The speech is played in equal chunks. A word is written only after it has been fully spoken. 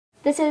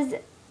This is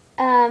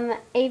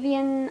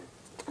Avian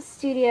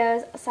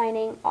Studios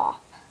signing off.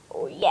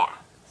 Oh yeah.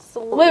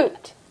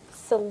 Salute.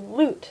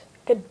 Salute.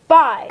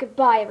 Goodbye.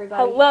 Goodbye,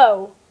 everybody.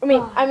 Hello.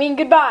 I mean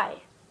goodbye.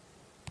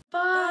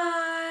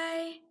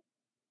 Bye.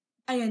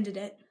 I ended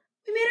it.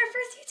 We made our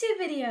first YouTube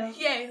video.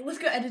 Yay, let's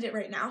go edit it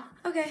right now.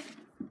 Okay.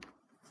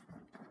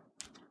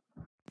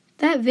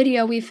 That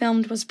video we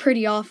filmed was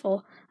pretty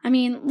awful. I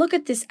mean, look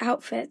at this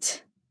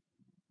outfit.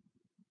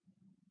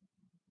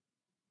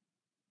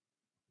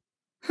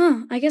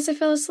 I guess I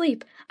fell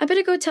asleep. I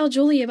better go tell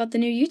Julie about the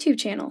new YouTube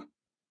channel.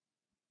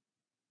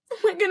 Oh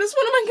my goodness,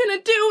 what am I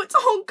gonna do? It's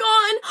all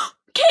gone.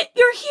 Kit,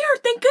 you're here,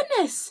 thank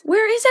goodness.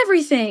 Where is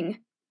everything?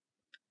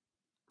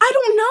 I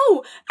don't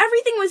know.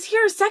 Everything was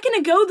here a second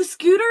ago. The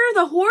scooter,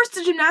 the horse,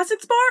 the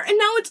gymnastics bar, and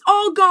now it's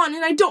all gone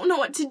and I don't know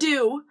what to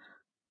do.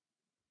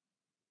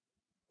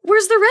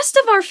 Where's the rest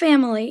of our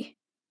family?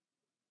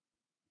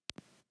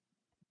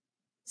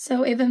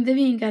 So Ava and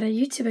Vivian got a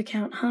YouTube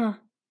account, huh?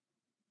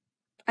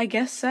 I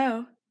guess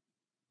so.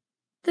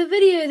 The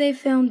video they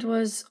filmed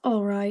was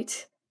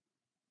alright.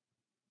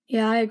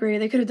 Yeah, I agree.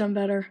 They could have done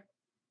better.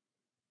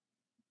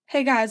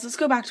 Hey guys, let's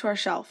go back to our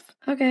shelf.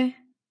 Okay.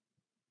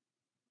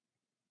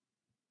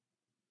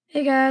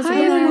 Hey guys,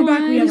 Hi everyone. everyone. We're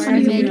back. We have We're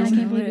something making- to I do.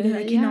 can't believe we did I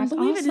it. cannot Yeah, it's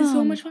believe it. It's so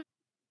awesome. much fun.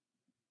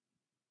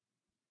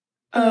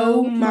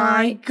 Oh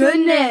my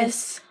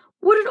goodness.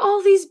 Where did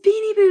all these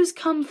Beanie Boos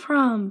come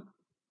from?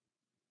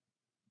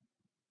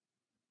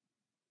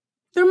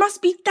 There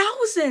must be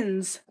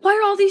thousands. Why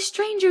are all these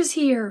strangers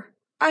here?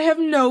 I have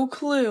no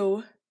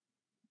clue.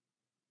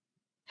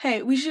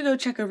 Hey, we should go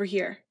check over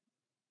here.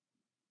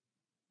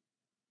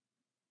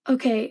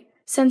 Okay,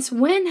 since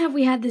when have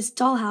we had this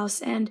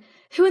dollhouse, and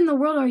who in the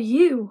world are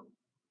you?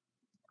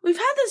 We've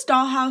had this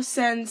dollhouse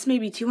since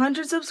maybe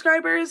 200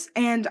 subscribers,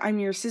 and I'm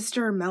your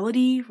sister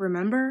Melody,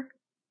 remember?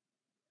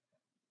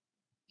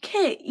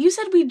 Kit, you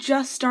said we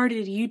just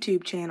started a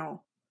YouTube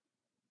channel.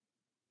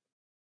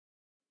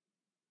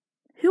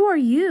 Who are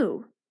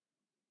you?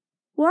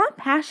 Well, I'm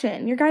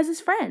Passion, your guys'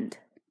 friend.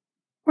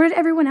 Where did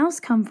everyone else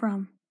come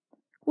from?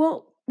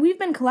 Well, we've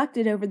been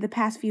collected over the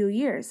past few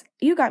years.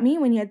 You got me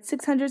when you had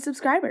 600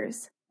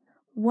 subscribers.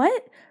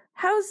 What?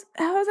 How's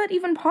that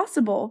even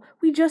possible?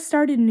 We just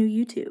started new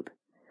YouTube.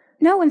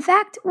 No, in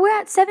fact, we're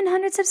at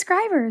 700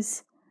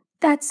 subscribers.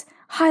 That's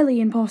highly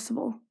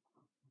impossible.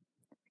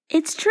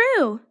 It's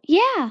true.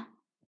 Yeah.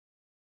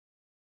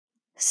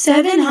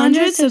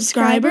 700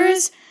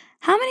 subscribers?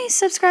 How many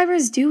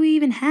subscribers do we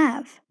even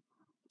have?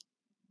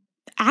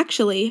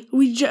 Actually,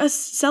 we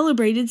just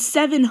celebrated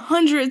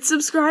 700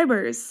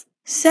 subscribers.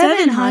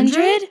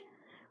 700?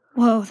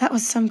 Whoa, that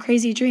was some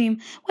crazy dream.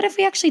 What if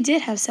we actually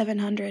did have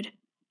 700?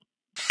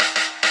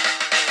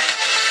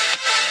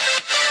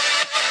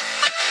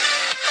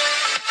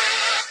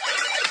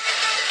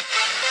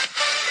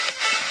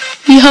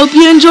 We hope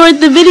you enjoyed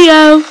the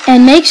video.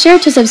 And make sure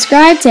to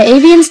subscribe to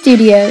Avian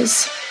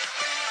Studios.